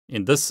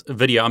In this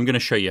video, I'm going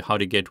to show you how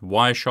to get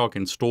Wireshark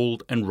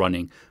installed and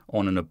running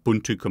on an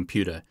Ubuntu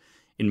computer.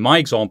 In my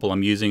example,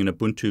 I'm using an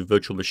Ubuntu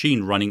virtual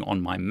machine running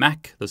on my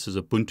Mac. This is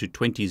Ubuntu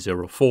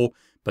 20.04,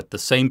 but the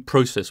same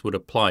process would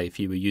apply if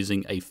you were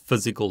using a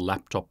physical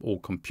laptop or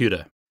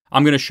computer.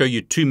 I'm going to show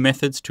you two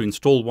methods to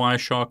install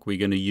Wireshark. We're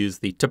going to use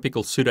the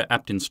typical sudo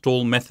apt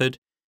install method,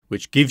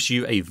 which gives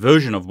you a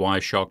version of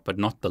Wireshark, but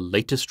not the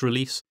latest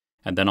release.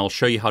 And then I'll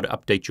show you how to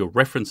update your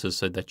references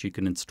so that you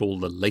can install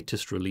the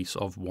latest release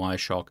of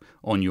Wireshark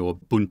on your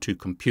Ubuntu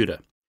computer.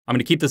 I'm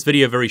going to keep this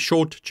video very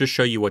short, just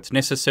show you what's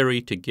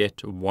necessary to get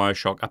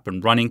Wireshark up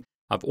and running.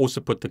 I've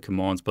also put the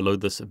commands below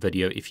this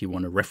video if you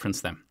want to reference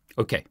them.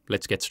 Okay,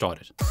 let's get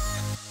started.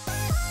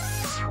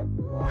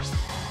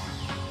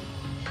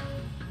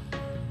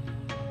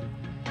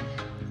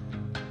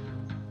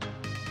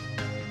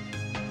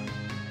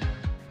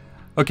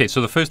 Okay, so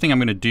the first thing I'm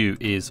going to do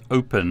is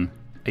open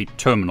a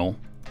terminal.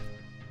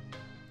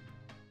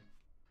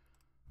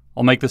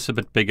 I'll make this a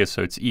bit bigger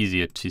so it's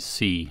easier to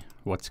see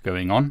what's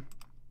going on.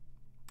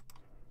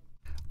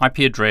 IP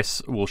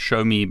address will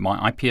show me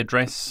my IP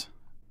address.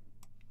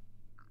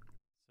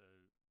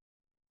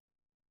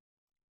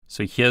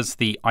 So here's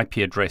the IP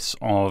address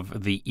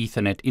of the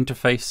Ethernet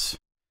interface.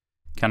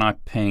 Can I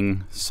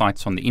ping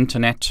sites on the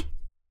internet?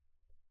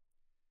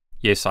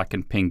 Yes, I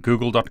can ping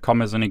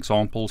google.com as an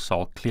example,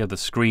 so I'll clear the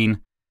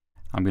screen.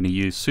 I'm going to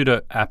use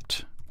sudo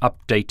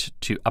apt-update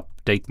to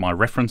update my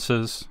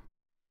references.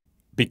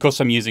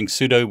 Because I'm using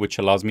sudo, which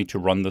allows me to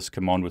run this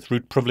command with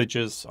root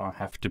privileges, I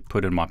have to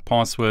put in my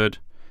password.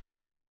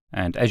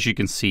 And as you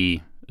can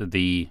see,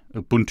 the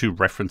Ubuntu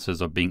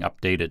references are being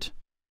updated.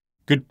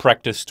 Good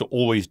practice to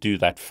always do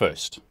that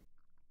first.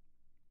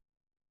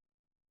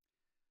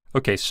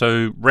 Okay,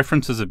 so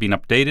references have been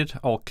updated.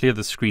 I'll clear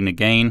the screen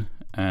again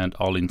and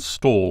I'll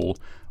install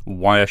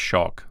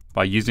Wireshark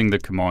by using the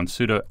command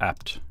sudo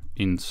apt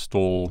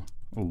install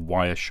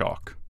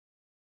Wireshark.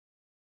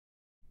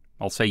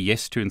 I'll say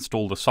yes to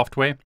install the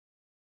software.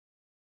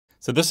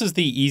 So this is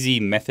the easy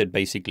method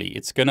basically.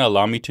 It's going to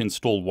allow me to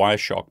install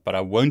Wireshark, but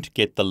I won't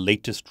get the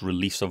latest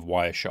release of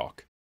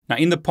Wireshark. Now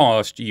in the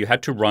past, you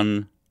had to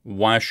run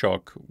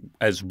Wireshark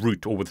as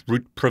root or with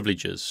root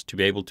privileges to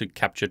be able to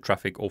capture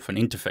traffic off an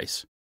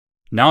interface.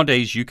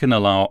 Nowadays, you can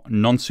allow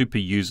non-super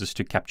users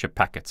to capture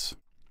packets.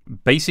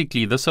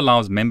 Basically, this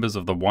allows members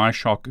of the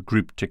Wireshark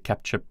group to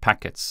capture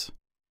packets.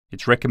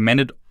 It's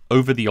recommended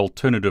over the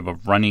alternative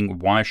of running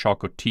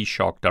Wireshark or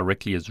Tshark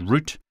directly as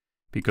root,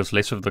 because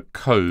less of the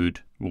code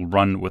will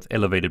run with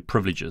elevated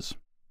privileges.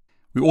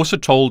 We're also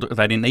told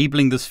that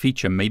enabling this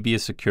feature may be a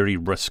security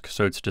risk,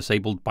 so it's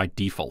disabled by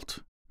default.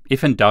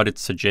 If in doubt,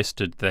 it's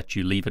suggested that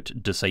you leave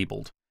it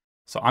disabled.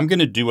 So I'm going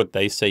to do what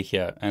they say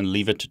here and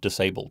leave it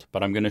disabled,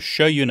 but I'm going to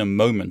show you in a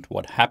moment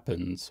what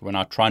happens when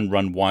I try and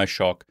run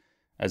Wireshark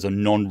as a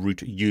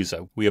non-root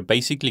user. We are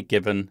basically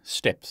given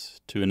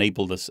steps to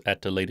enable this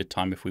at a later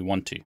time if we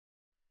want to.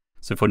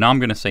 So for now, I'm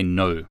going to say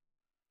no.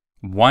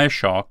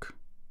 Wireshark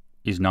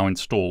is now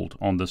installed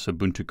on this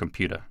Ubuntu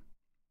computer.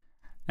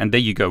 And there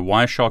you go,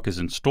 Wireshark is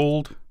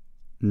installed.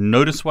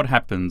 Notice what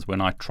happens when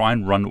I try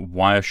and run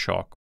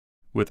Wireshark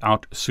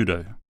without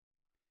sudo.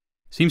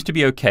 Seems to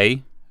be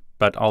okay,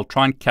 but I'll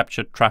try and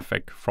capture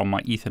traffic from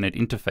my Ethernet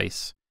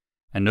interface.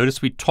 And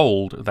notice we're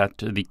told that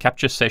the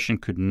capture session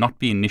could not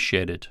be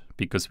initiated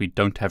because we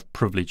don't have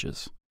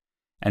privileges.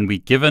 And we're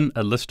given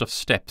a list of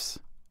steps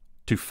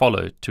to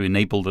follow to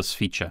enable this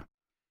feature.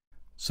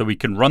 So we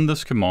can run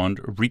this command,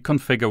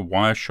 reconfigure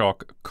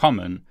Wireshark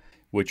common,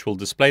 which will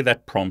display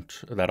that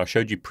prompt that I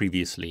showed you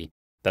previously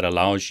that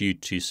allows you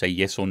to say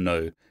yes or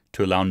no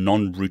to allow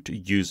non-root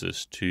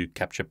users to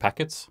capture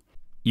packets.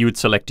 You would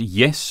select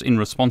yes in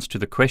response to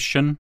the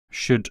question,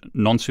 should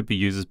non-super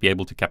users be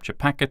able to capture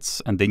packets?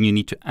 And then you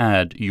need to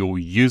add your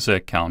user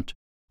account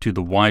to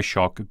the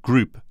Wireshark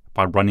group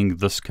by running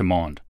this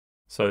command.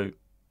 So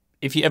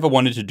if you ever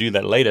wanted to do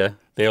that later,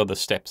 there are the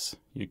steps.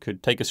 You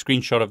could take a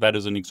screenshot of that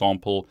as an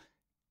example,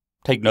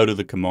 take note of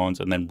the commands,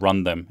 and then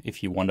run them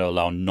if you want to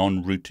allow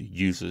non-root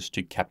users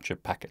to capture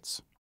packets.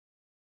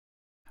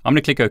 I'm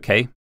going to click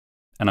OK,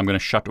 and I'm going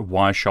to shut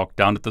Wireshark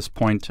down at this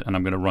point, and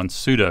I'm going to run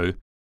sudo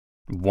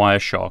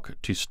Wireshark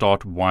to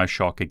start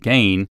Wireshark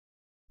again.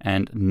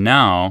 And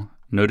now,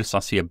 notice I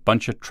see a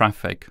bunch of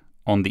traffic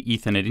on the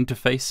Ethernet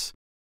interface.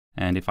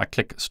 And if I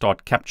click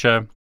Start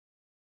Capture,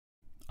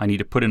 I need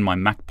to put in my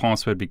Mac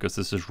password because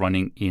this is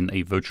running in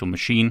a virtual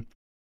machine.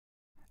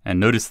 And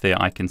notice there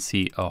I can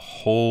see a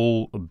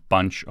whole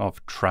bunch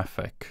of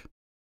traffic.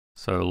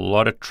 So a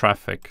lot of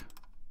traffic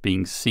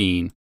being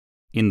seen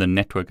in the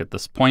network at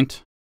this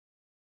point.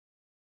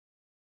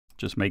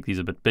 Just make these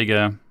a bit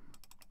bigger.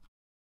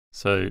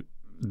 So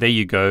there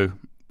you go,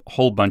 a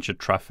whole bunch of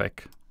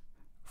traffic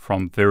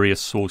from various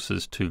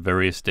sources to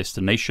various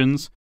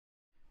destinations.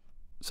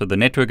 So the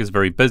network is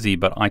very busy,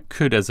 but I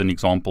could, as an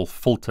example,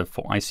 filter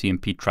for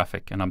ICMP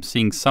traffic. And I'm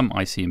seeing some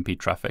ICMP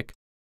traffic.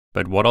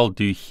 But what I'll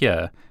do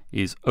here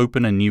is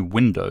open a new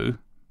window,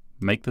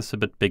 make this a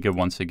bit bigger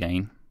once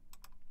again.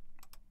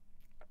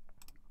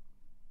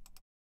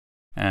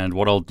 And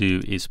what I'll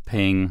do is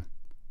ping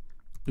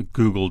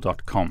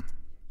google.com.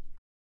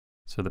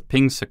 So the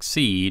pings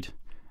succeed,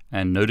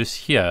 and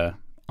notice here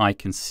I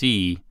can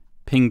see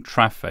ping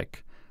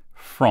traffic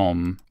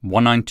from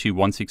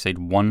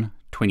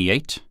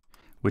 192.168.128,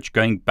 which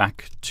going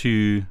back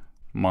to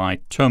my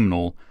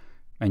terminal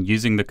and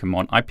using the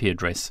command IP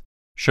address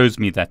shows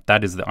me that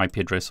that is the IP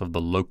address of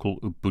the local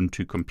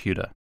Ubuntu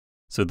computer.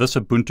 So this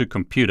Ubuntu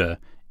computer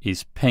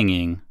is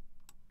pinging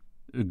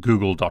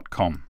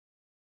google.com.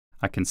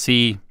 I can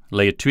see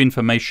layer 2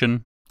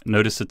 information.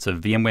 Notice it's a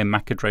VMware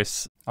MAC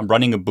address. I'm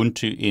running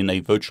Ubuntu in a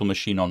virtual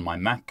machine on my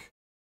Mac.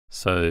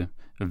 So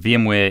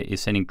VMware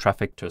is sending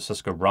traffic to a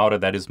Cisco router.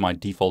 That is my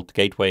default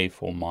gateway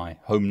for my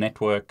home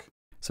network.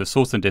 So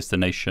source and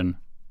destination,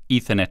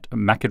 Ethernet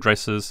MAC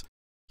addresses.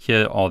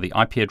 Here are the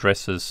IP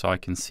addresses. So I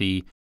can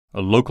see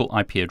a local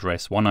IP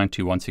address,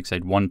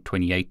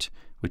 192.168.128,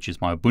 which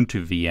is my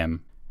Ubuntu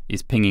VM,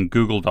 is pinging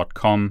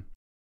google.com.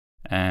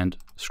 And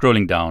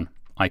scrolling down,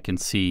 I can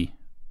see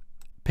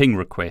ping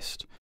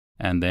request.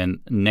 And then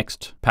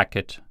next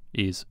packet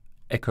is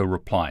echo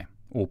reply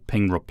or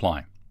ping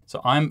reply.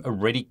 So I'm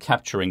already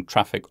capturing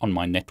traffic on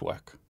my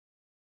network.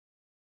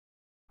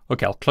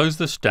 Okay, I'll close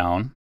this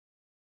down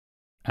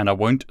and I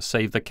won't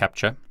save the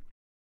capture.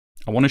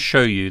 I want to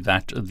show you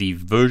that the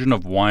version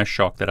of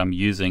Wireshark that I'm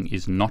using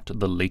is not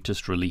the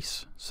latest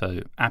release.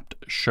 So apt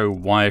show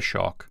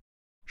Wireshark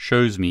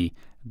shows me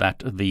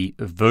that the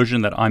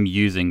version that I'm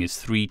using is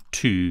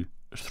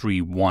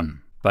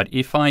 3.2.3.1. But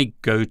if I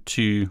go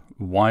to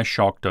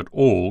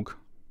wireshark.org,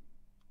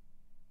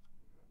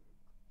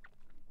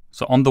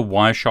 so on the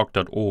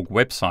wireshark.org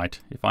website,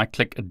 if I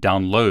click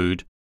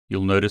download,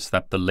 you'll notice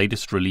that the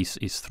latest release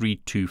is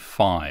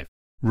 3.2.5,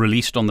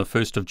 released on the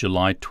 1st of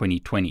July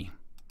 2020.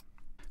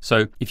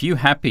 So if you're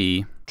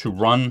happy to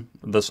run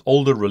this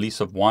older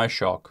release of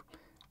Wireshark,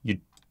 you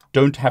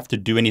don't have to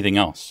do anything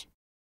else.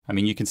 I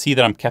mean, you can see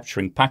that I'm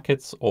capturing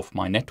packets off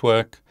my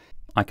network.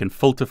 I can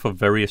filter for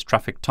various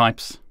traffic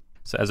types.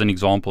 So as an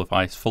example, if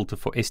I filter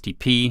for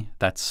STP,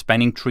 that's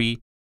spanning tree,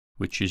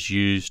 which is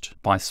used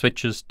by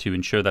switches to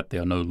ensure that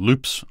there are no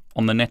loops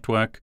on the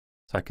network.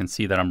 So I can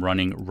see that I'm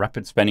running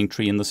rapid spanning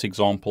tree in this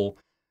example.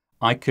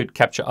 I could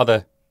capture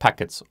other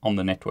packets on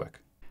the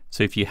network.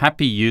 So if you're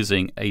happy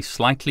using a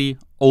slightly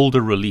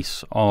older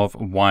release of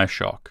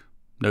Wireshark,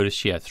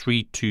 notice here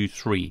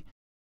 3.2.3,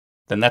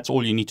 then that's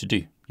all you need to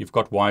do. You've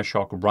got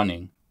Wireshark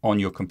running on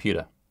your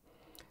computer.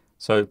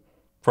 So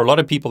for a lot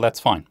of people, that's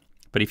fine.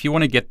 But if you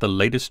want to get the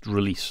latest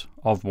release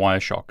of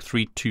Wireshark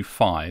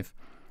 3.2.5,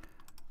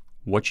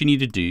 what you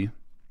need to do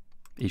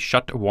is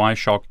shut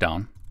Wireshark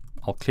down.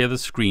 I'll clear the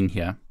screen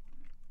here.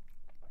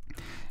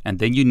 And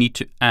then you need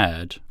to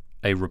add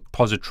a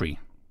repository.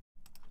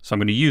 So I'm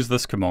going to use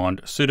this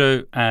command,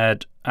 sudo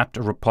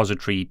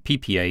add-apt-repository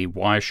ppa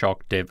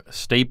wireshark-dev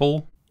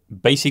stable.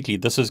 Basically,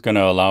 this is going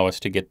to allow us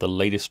to get the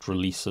latest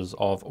releases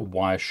of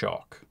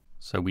Wireshark.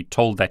 So we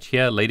told that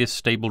here, latest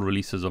stable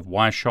releases of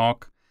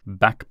Wireshark,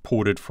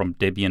 backported from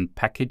Debian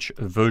package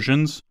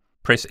versions.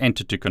 Press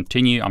enter to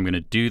continue. I'm going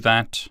to do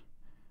that.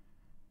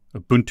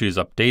 Ubuntu is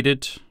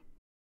updated.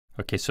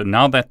 Okay, so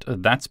now that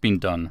that's been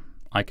done,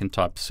 I can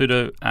type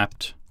sudo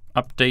apt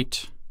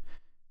update,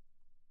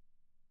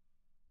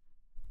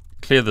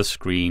 clear the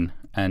screen,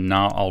 and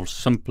now I'll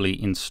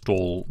simply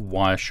install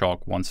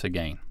Wireshark once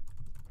again.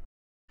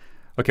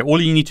 Okay,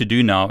 all you need to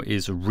do now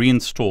is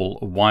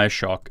reinstall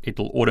Wireshark.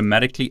 It'll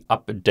automatically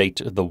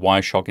update the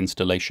Wireshark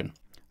installation.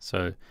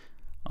 So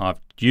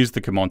I've used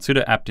the command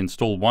sudo apt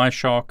install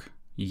Wireshark,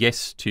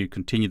 yes to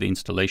continue the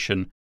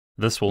installation.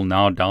 This will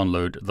now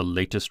download the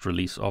latest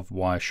release of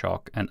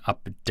Wireshark and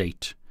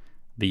update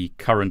the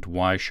current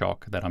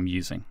Wireshark that I'm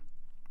using.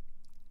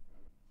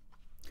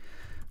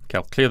 Okay,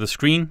 I'll clear the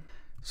screen.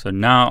 So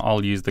now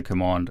I'll use the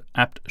command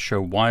apt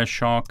show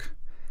Wireshark.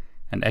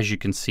 And as you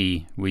can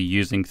see, we're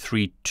using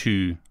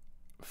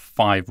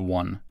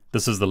 3.2.5.1.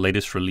 This is the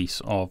latest release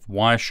of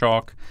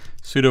Wireshark.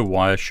 Sudo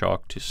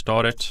Wireshark to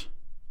start it.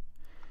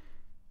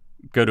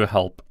 Go to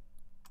help,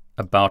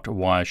 about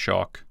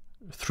Wireshark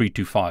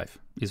 3.2.5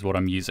 is what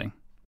I'm using.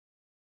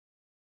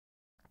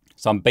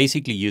 So I'm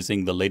basically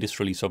using the latest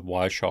release of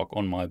Wireshark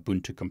on my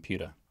Ubuntu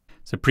computer.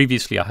 So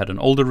previously I had an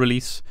older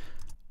release.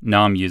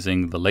 Now I'm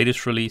using the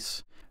latest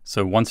release.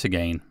 So once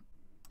again,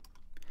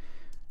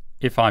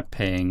 if I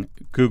ping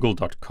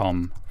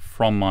google.com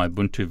from my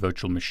Ubuntu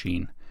virtual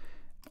machine,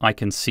 I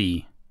can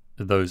see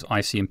those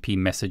ICMP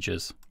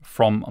messages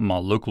from my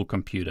local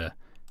computer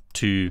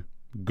to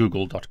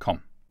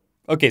google.com.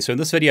 Okay, so in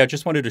this video, I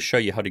just wanted to show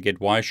you how to get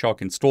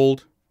Wireshark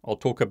installed. I'll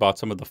talk about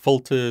some of the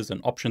filters and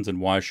options in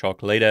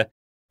Wireshark later,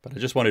 but I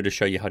just wanted to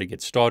show you how to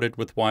get started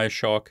with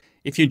Wireshark.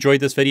 If you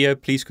enjoyed this video,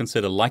 please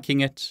consider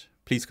liking it.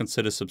 Please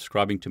consider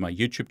subscribing to my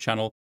YouTube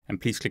channel, and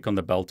please click on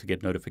the bell to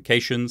get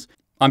notifications.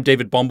 I'm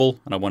David Bombal,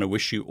 and I want to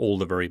wish you all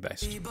the very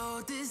best.